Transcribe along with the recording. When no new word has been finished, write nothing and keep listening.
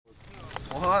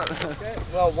What? Okay.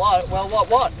 Well, what? Well,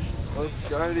 what? Let's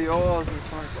go to yours.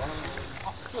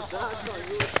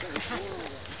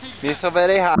 You're so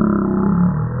very hot.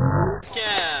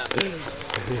 Yeah.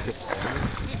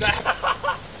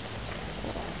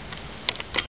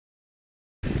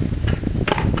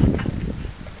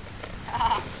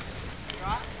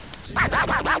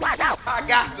 I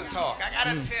got to talk. I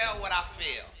gotta tell what I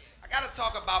feel. I gotta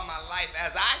talk about my life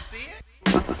as I see it.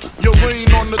 Your reign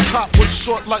on the top was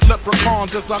short like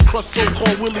leprechauns as I crush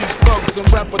so-called willies, thugs, and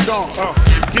rapadons.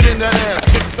 Get in that ass,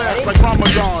 kick fast like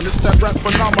Ramadan. It's that rap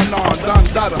phenomenon, Don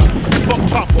Dada. Fuck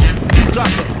Papa, you got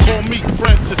to call me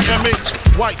Francis M.H.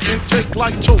 White intake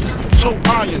like toast, toe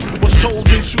iron. Was told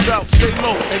in shootout, stay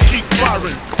low and keep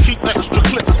firing. Keep extra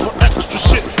clips for extra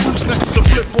shit. Who's next to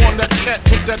flip on that cat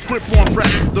with that grip on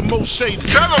rap? The most shady,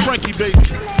 Frankie baby.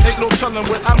 Ain't no telling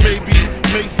where I may be.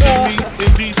 May see me in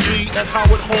DC at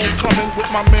Howard Homecoming with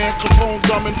my man Capone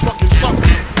drumming fucking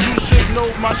something. You should know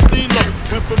my stilo.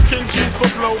 Went from 10 G's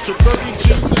for blow to 30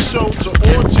 G's a show to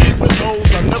all G's with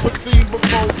O's I never seen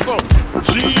before. So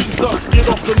Jesus,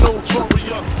 get off the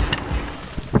notorious.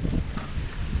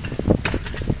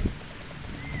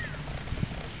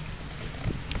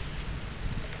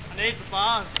 I need the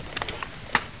bars.